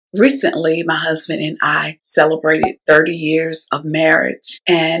Recently, my husband and I celebrated 30 years of marriage,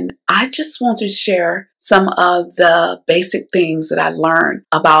 and I just want to share some of the basic things that I learned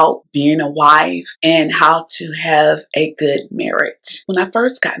about being a wife and how to have a good marriage. When I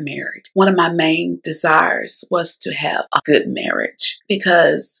first got married, one of my main desires was to have a good marriage,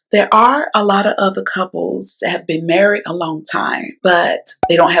 because there are a lot of other couples that have been married a long time, but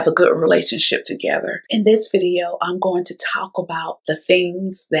they don't have a good relationship together. In this video, I'm going to talk about the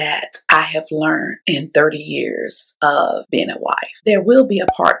things that I have learned in 30 years of being a wife. There will be a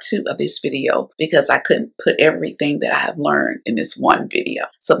part 2 of this video because I couldn't put everything that I have learned in this one video.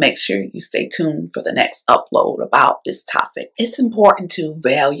 So make sure you stay tuned for the next upload about this topic. It's important to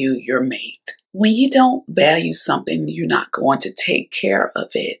value your mate. When you don't value something, you're not going to take care of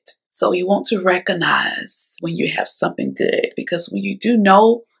it. So you want to recognize when you have something good, because when you do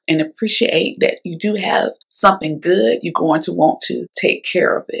know and appreciate that you do have something good, you're going to want to take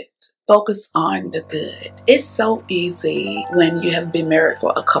care of it. Focus on the good. It's so easy when you have been married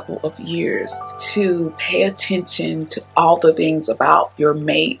for a couple of years to pay attention to all the things about your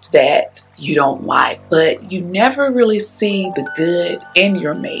mate that you don't like, but you never really see the good in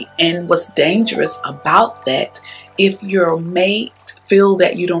your mate. And what's dangerous about that, if your mate feel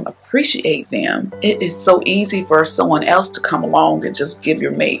that you don't appreciate them, it is so easy for someone else to come along and just give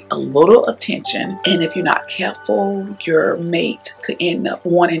your mate a little attention. And if you're not careful, your mate could end up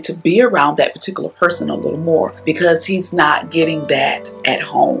wanting to be around that particular person a little more because he's not getting that at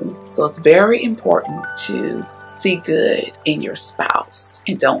home. So it's very important to see good in your spouse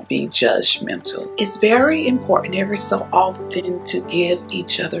and don't be judgmental. It's very important every so often to give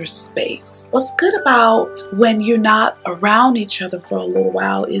each other space. What's good about when you're not around each other for a little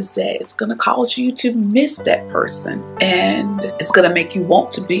while is that it's going to cause you to miss that person, and it's going to make you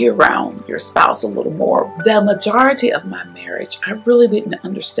want to be around your spouse a little more. The majority of my marriage, I really didn't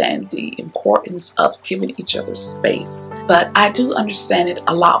understand the importance of giving each other space, but I do understand it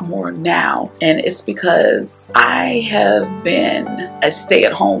a lot more now, and it's because I have been a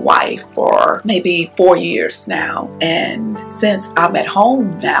stay-at-home wife for maybe 4 years now. And since I'm at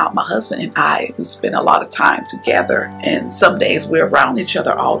home now, my husband and I, we spend a lot of time together, and some days we're around each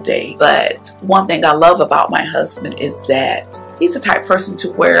other all day. But one thing I love about my husband is that he's the type of person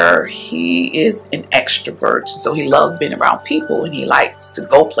to where he is an extrovert. So he loves being around people and he likes to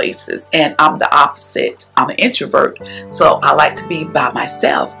go places. And I'm the opposite. I'm an introvert. So I like to be by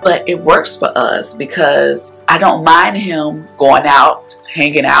myself. But it works for us because I don't mind him going out,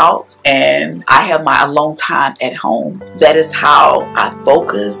 hanging out, and I have my alone time at home. That is how I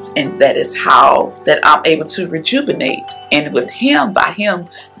focus, and that is how that I'm able to rejuvenate. And with him, by him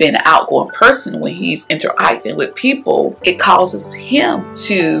being an outgoing person, when he's interacting with people, it causes him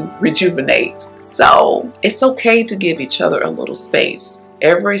to rejuvenate. So it's okay to give each other a little space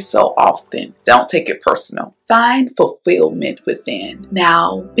every so often. Don't take it personal. Find fulfillment within.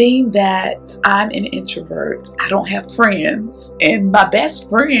 Now, being that I'm an introvert, I don't have friends, and my best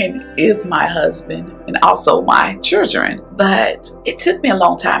friend is my husband and also my children. But it took me a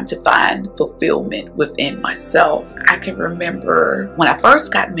long time to find fulfillment within myself. I can remember when I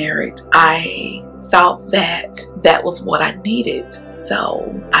first got married, I thought that that was what I needed.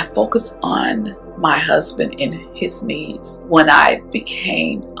 So I focused on my husband and his needs. When I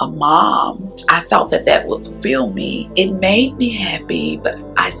became a mom, I thought that that would fulfill me. It made me happy, but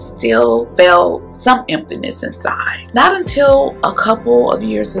I still felt some emptiness inside. Not until a couple of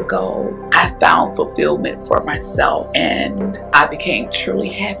years ago, I found fulfillment for myself, and I became truly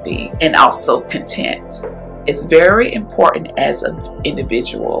happy and also content. It's very important as an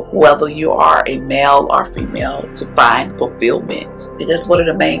individual, whether you are a male or female, to find fulfillment, because one of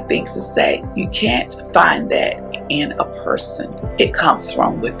the main things is that you can't find that in a person. It comes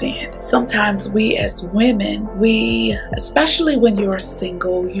from within. Sometimes we as women, especially when you're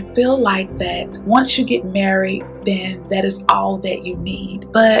single, you feel like that once you get married, then that is all that you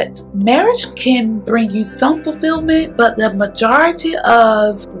need. But marriage can bring you some fulfillment, but the majority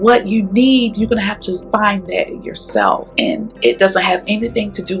of what you need, you're going to have to find that yourself. And it doesn't have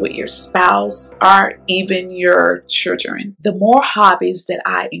anything to do with your spouse or even your children. The more hobbies that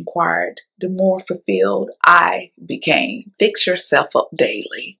I inquired, the more fulfilled I became. Fix yourself up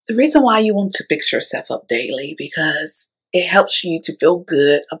daily. The reason why you want to fix yourself up daily, because it helps you to feel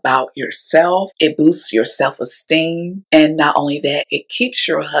good about yourself. It boosts your self-esteem. And not only that, it keeps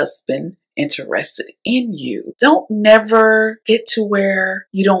your husband interested in you. Don't never get to where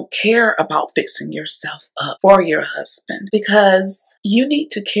you don't care about fixing yourself up for your husband, because you need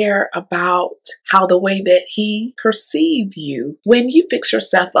to care about how the way that he perceives you. When you fix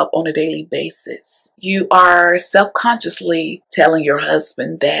yourself up on a daily basis, you are self-consciously telling your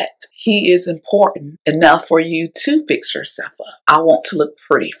husband that he is important enough for you to fix yourself up. I want to look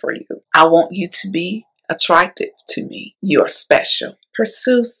pretty for you. I want you to be attractive to me. You are special.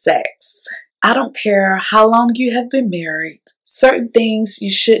 Pursue sex. I don't care how long you have been married. Certain things you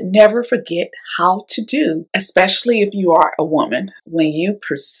should never forget how to do, especially if you are a woman. When you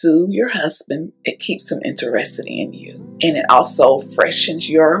pursue your husband, it keeps him interested in you. And it also freshens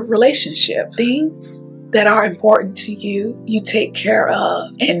your relationship. Things that are important to you, you take care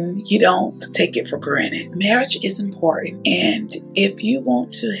of, and you don't take it for granted. Marriage is important, and if you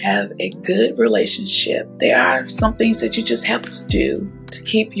want to have a good relationship, there are some things that you just have to do to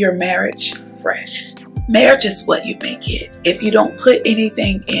keep your marriage fresh. Marriage is what you make it. If you don't put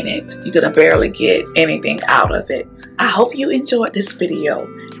anything in it, you're gonna barely get anything out of it. I hope you enjoyed this video,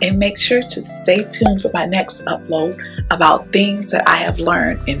 and make sure to stay tuned for my next upload about things that I have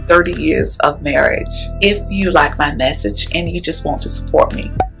learned in 30 years of marriage. If you like my message and you just want to support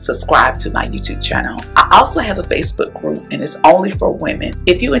me, subscribe to my YouTube channel. I also have a Facebook group, and it's only for women.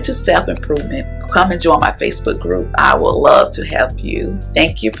 If you're into self-improvement, come and join my Facebook group. I would love to help you.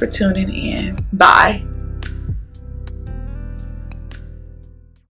 Thank you for tuning in. Bye.